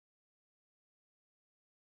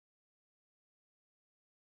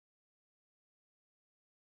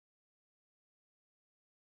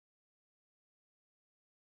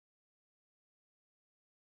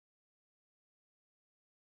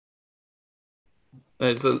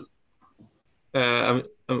It's a,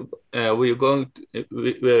 we're going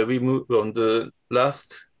to, we move on the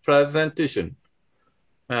last presentation.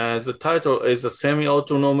 The title is a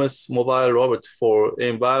semi-autonomous mobile robot for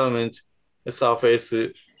environment surface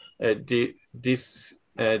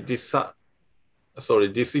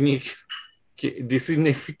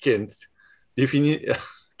disinfectant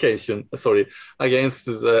against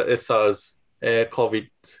the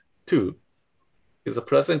SARS-CoV-2. The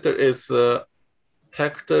presenter is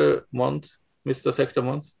Hector Montes, Mr. Hector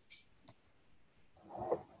Montes.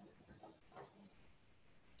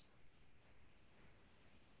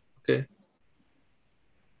 Okay.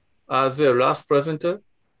 As the last presenter.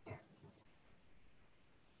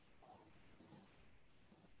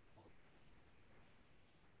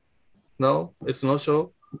 No, it's not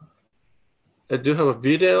show. Do you have a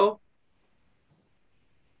video?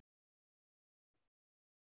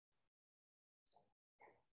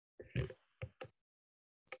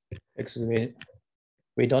 Excuse me,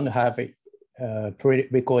 we don't have a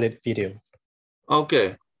pre-recorded video.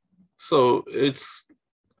 Okay, so it's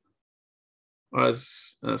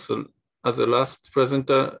as a last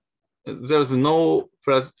presenter. There's no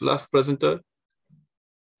last presenter.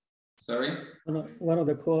 Sorry? One of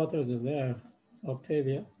the co-authors is there,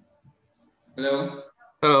 Octavio. Hello?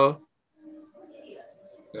 Hello.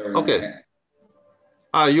 Sorry, okay.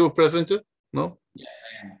 Are you present? No? Yes,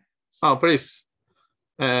 I am. Oh, please.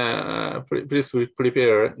 Please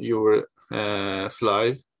prepare your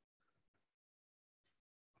slide.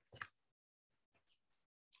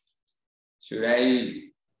 Should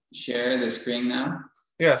I share the screen now?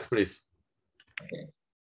 Yes, please. Okay.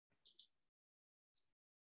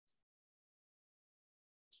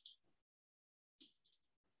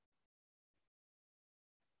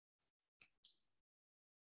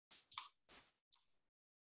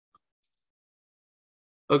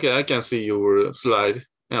 Okay, I can see your slide.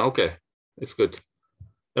 Okay, it's good.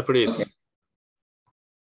 Please. Okay.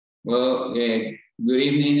 Well, good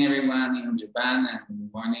evening, everyone in Japan, and good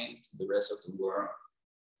morning to the rest of the world.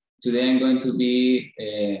 Today, I'm going to be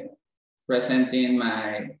presenting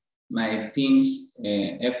my team's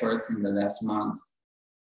efforts in the last month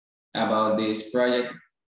about this project,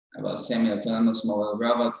 about semi-autonomous mobile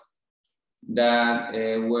robots that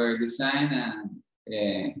were designed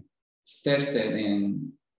and tested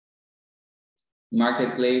in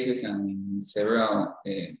marketplaces and in several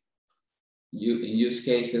use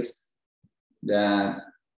cases. That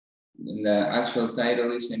the actual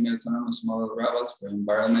title is semi-autonomous mobile robots for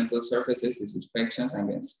environmental surfaces disinfections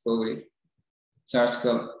against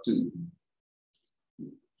SARS-CoV-2.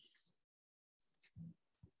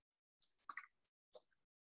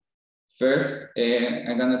 First,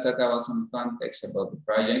 I'm going to talk about some context about the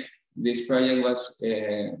project. This project was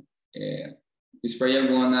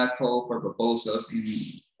won a call for proposals in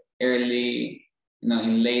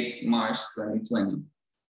late March 2020.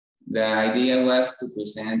 The idea was to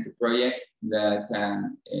present a project that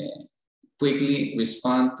can quickly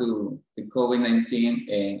respond to the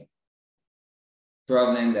COVID-19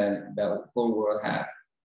 problem that the whole world had.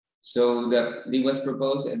 So it was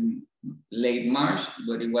proposed in late March,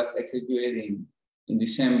 but it was executed in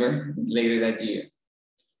December later that year.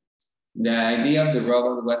 The idea of the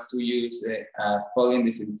robot was to use a fogging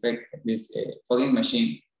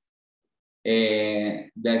machine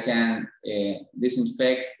that can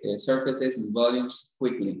disinfect surfaces and volumes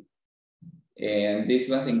quickly. And this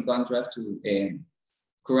was in contrast to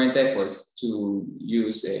current efforts to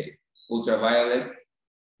use ultraviolet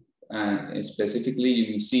and specifically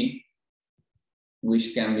UVC,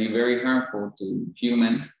 which can be very harmful to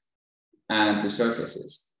humans and to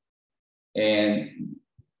surfaces. And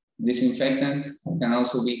disinfectants can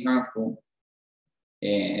also be harmful,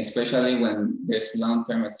 especially when there's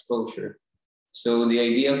long-term exposure. So the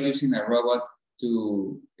idea of using a robot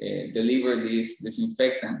to deliver this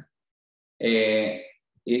disinfectant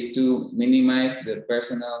is to minimize the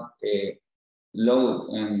personal load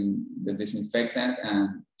on the disinfectant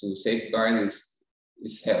and to safeguard its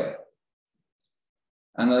health.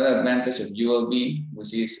 Another advantage of ULV,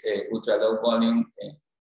 which is ultra low volume,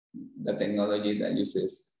 the technology that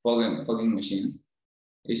uses fogging machines,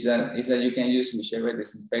 is that you can use whichever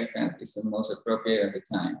disinfectant is the most appropriate at the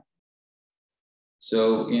time.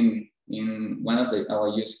 So in one of our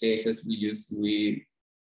use cases, we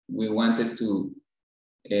wanted to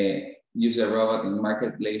use a robot in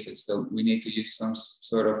marketplaces, so we need to use some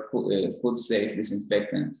sort of food safe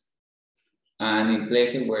disinfectants. And in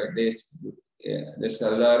places where there's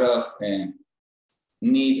a lot of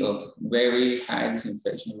need of very high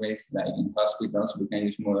disinfection rates, like in hospitals, we can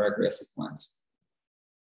use more aggressive ones.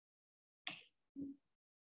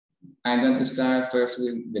 I'm going to start first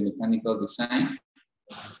with the mechanical design.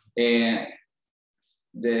 The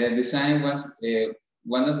design was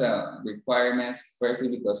one of the requirements, firstly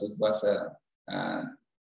because it was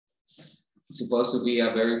supposed to be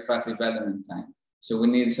a very fast development time. So we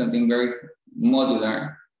need something very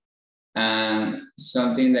modular and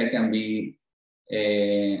something that can be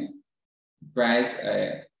priced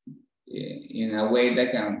in a way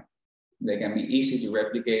that can be easy to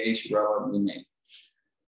replicate each robot we make.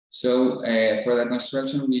 So for the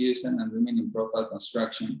construction, we use an aluminum profile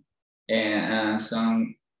construction and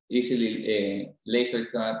some easily laser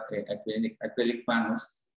cut acrylic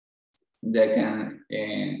panels that can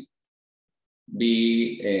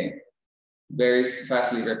be very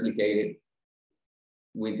fastly replicated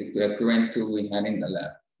with the current tool we had in the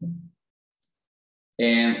lab.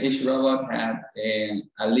 And each robot had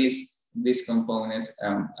at least these components,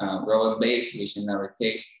 robot base, which in our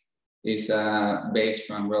case is a base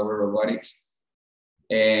from robotics,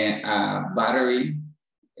 a battery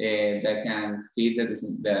that can feed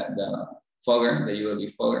the fogger, the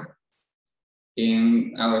ULV fogger.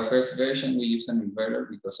 In our first version, we used an inverter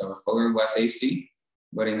because our fogger was AC,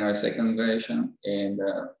 but in our second version,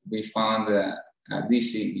 we found a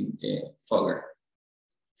DC fogger.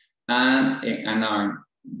 And an arm,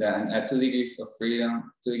 a 2 degrees of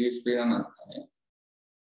freedom,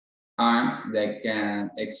 arm that can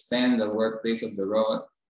extend the workplace of the robot,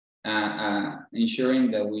 ensuring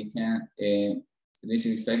that we can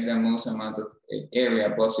disinfect the most amount of area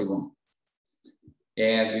possible.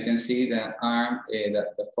 As you can see, the arm,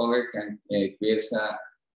 the fogger can create a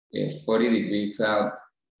 40-degree cloud.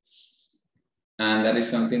 And that is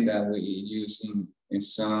something that we use in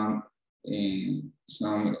some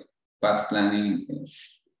path planning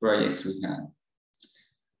projects we have.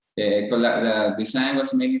 The design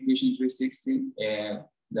was made in Fusion 360.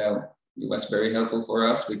 That it was very helpful for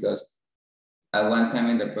us because at one time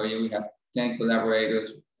in the project, we have 10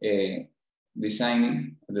 collaborators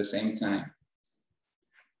designing at the same time.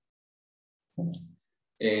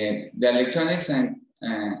 The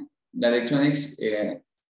electronics,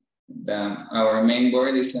 our main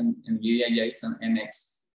board is an NVIDIA Jetson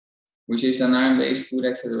NX, which is an ARM-based food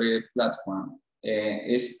accelerated platform.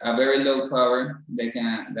 It's a very low power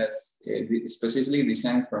that's specifically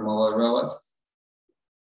designed for mobile robots.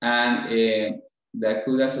 And the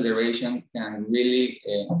CUDA acceleration can really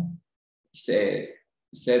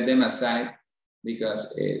set them aside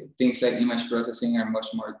because things like image processing are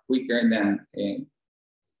much more quicker than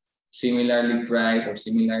similarly priced or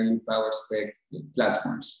similarly power spec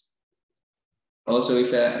platforms. Also, it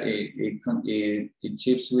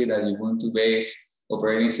ships with a Ubuntu-based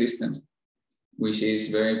operating system, which is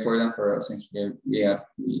very important for us since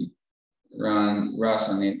we run ROS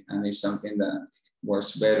on it, and it's something that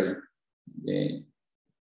works better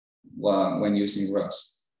when using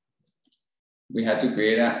ROS. We had to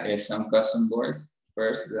create some custom boards.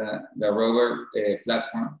 First, the rover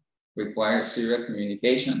platform requires serial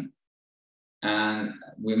communication, and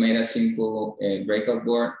we made a simple breakout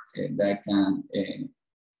board that can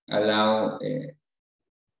allow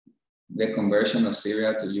the conversion of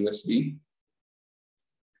serial to USB.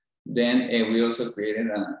 Then we also created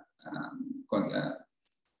a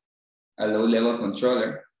low-level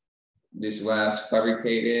controller. This was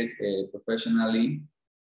fabricated professionally.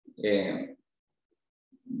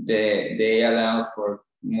 They allow for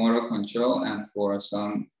motor control and for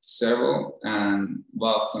some servo and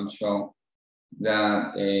valve control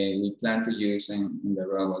that we plan to use in the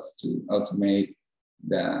robots to automate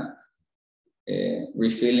the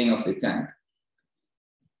refilling of the tank.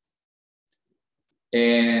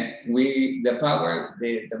 The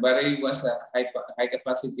battery was a high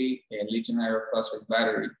capacity lithium iron phosphate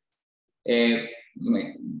battery.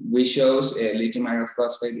 We chose lithium iron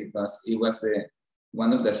phosphate because it was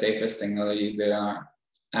one of the safest technology there are,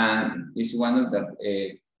 and it's one of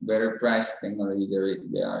the better priced technology there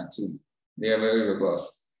are too. They are very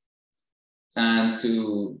robust. And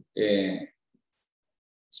to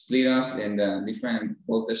split off in the different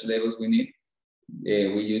voltage levels we need,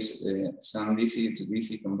 we use some DC to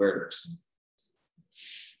DC converters.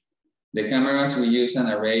 The cameras, we use an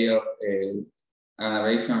array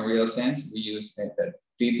from RealSense. We use the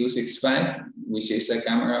T265, which is a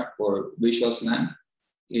camera for visual SLAM.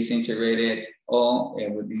 It's integrated all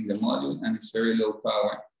within the module, and it's very low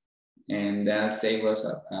power. And that saves us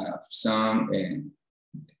some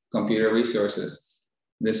computer resources.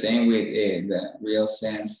 The same with the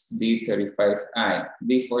RealSense D435i,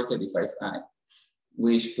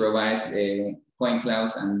 which provides point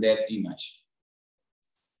clouds and depth image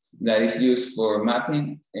that is used for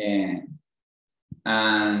mapping and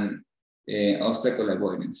obstacle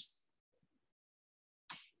avoidance.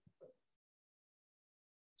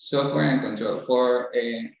 software and control.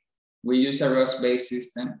 We use a ROS-based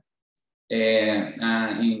system. And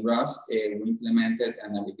in ROS, we implemented a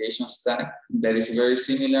navigation stack that is very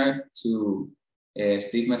similar to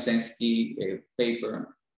Steve Masensky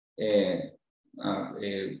paper,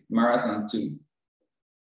 Marathon 2.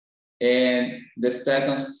 And the stack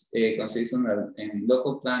consists of a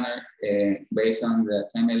local planner based on the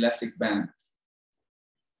time elastic band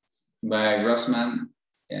by Rossman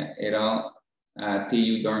et al.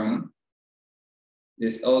 TU Dortmund.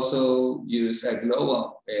 This also uses a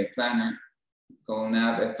global planner called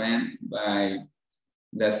NavFN by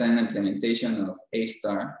design implementation of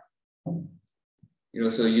A-star. It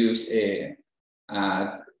also uses a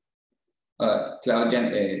cloud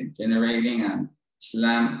generating and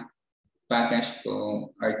SLAM package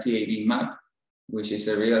called RTAB map, which is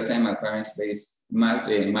a real-time appearance-based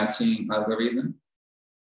matching algorithm.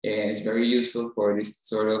 It's very useful for this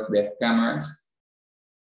sort of depth cameras.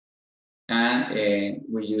 And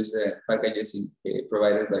we use the packages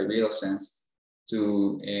provided by RealSense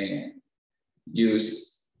to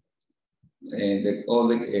use all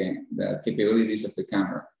the capabilities of the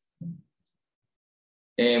camera.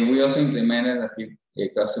 And we also implemented a few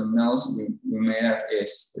custom nodes. We made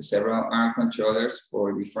several ARM controllers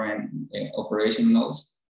for different operation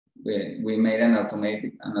modes. We made an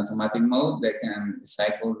automatic mode that can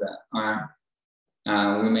cycle the ARM.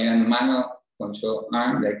 We made a manual control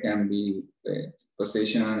arm that can be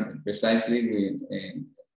positioned precisely with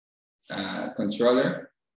a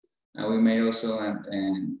controller. And we made also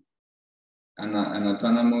an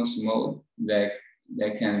autonomous mode that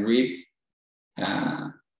can read 2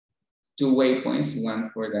 waypoints, one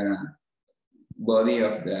for the body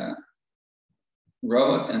of the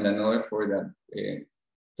robot and another for the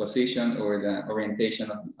position or the orientation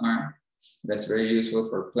of the arm. That's very useful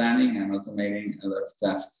for planning and automating a lot of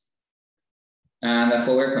tasks. And a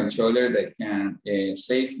forward controller that can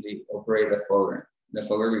safely operate a forward. The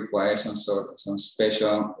forward requires some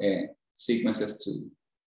special sequences to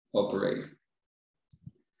operate.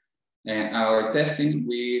 And our testing,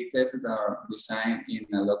 we tested our design in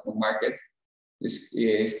a local market.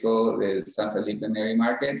 It's called the San Felipe Neri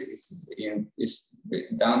market. It's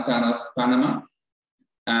downtown of Panama.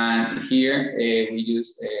 And here we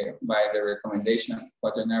use, by the recommendation,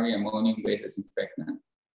 quaternary ammonium-based disinfectant,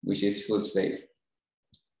 which is food safe.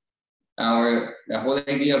 The whole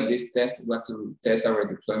idea of this test was to test our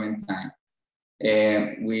deployment time.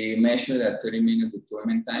 We measured a 30-minute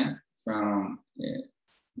deployment time from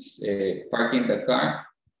parking the car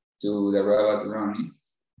to the robot running.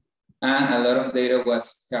 And a lot of data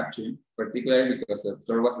was captured, particularly because the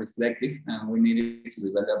floor was reflective and we needed to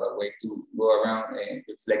develop a way to go around a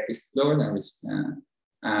reflective floor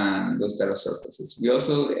and those type of surfaces. We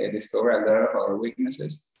also discovered a lot of our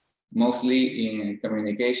weaknesses, mostly in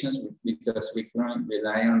communications, because we couldn't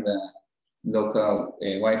rely on the local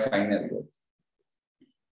Wi-Fi network.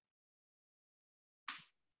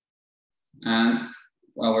 And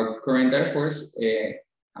our current efforts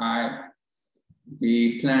are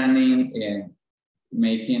planning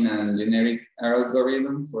making a generic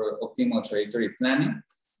algorithm for optimal trajectory planning.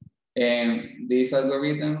 And this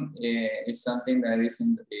algorithm is something that is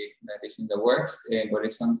in the works, but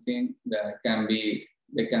it's something that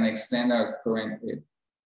can extend our current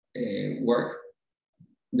work.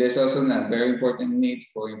 There's also a very important need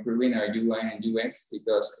for improving our UI and UX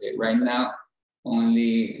because right now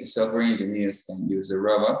only software engineers can use the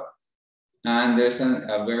robot. And there's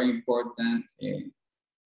a very important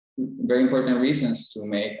reasons to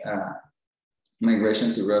make a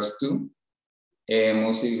migration to ROS 2,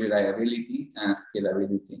 mostly reliability and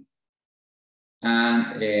scalability.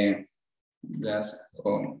 And that's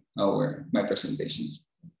all my presentation.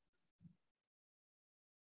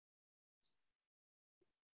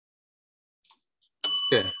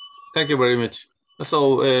 Okay, thank you very much.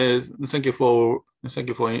 So thank you for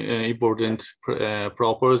important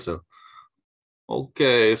proposal.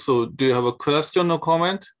 Okay, so do you have a question or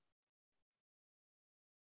comment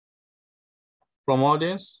from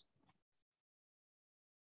audience?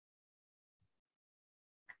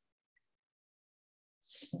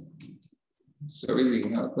 Sorry, do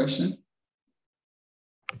you have a question?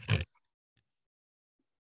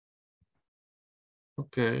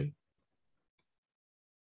 Okay.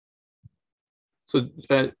 So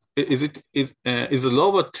is a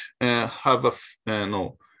robot have a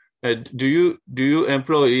no? Do you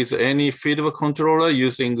employ any feedback controller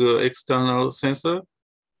using external sensor?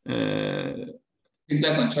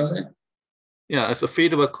 Feedback controller? Yeah, as a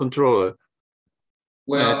feedback controller.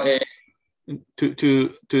 Well,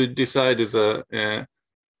 to decide is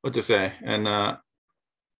what to say, and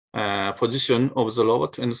position of the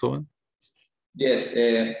robot and so on? Yes,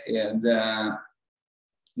 the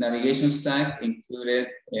navigation stack included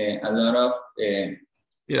a lot of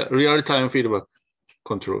real-time feedback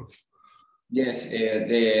control. Yes,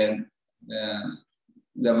 the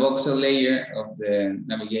voxel layer of the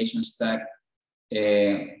navigation stack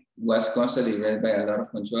was constantly read by a lot of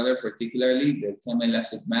controller, particularly the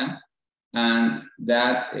time-elastic band, and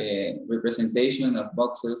that representation of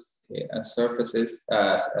boxes as surfaces,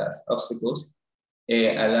 as obstacles,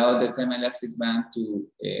 allowed the time-elastic band to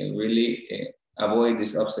really avoid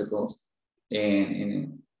these obstacles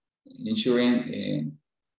and ensuring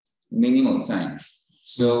minimal time.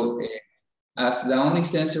 So as the only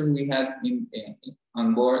sensor we had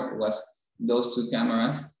on board was those two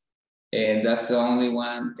cameras, and that's the only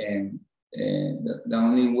one, and the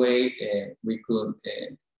only way we could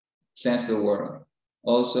sense the world.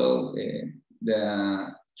 Also,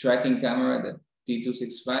 the tracking camera, the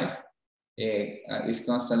T265, is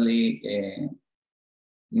constantly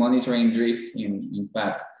monitoring drift in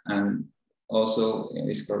path, and also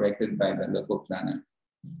is corrected by the local planner.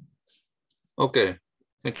 Okay,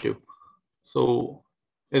 thank you. So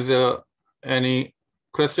is there any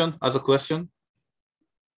question, other question?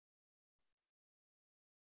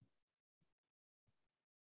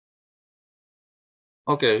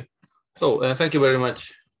 Okay, so thank you very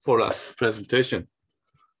much for last presentation.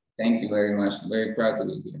 Thank you very much. Very proud to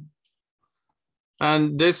be here.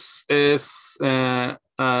 And this is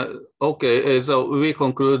okay. So we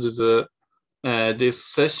conclude this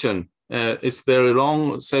session. It's very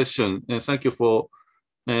long session, and thank you for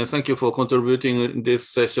contributing this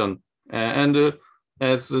session. And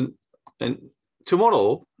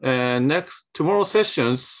tomorrow, tomorrow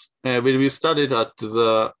sessions will be studied at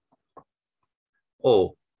the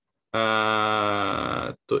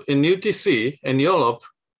in UTC in Europe.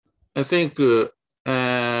 I think 6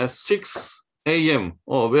 a.m.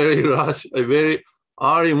 very rush, very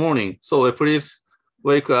early morning. So please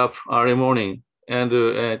wake up early morning and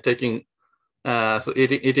taking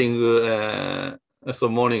eating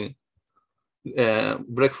some morning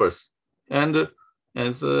breakfast. And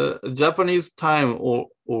as Japanese time or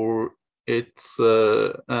it's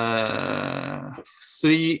 3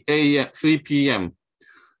 p.m.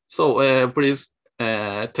 So please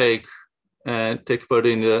take part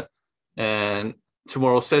in the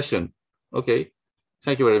tomorrow session. Okay,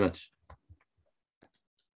 thank you very much.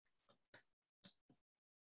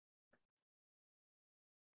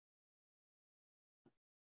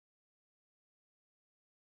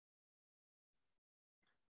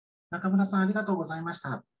 Nakamura さん、ありがとうございまし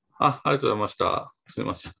た。ありがとうございました。すみ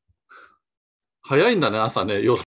ません。早いんだね、朝ね、夜。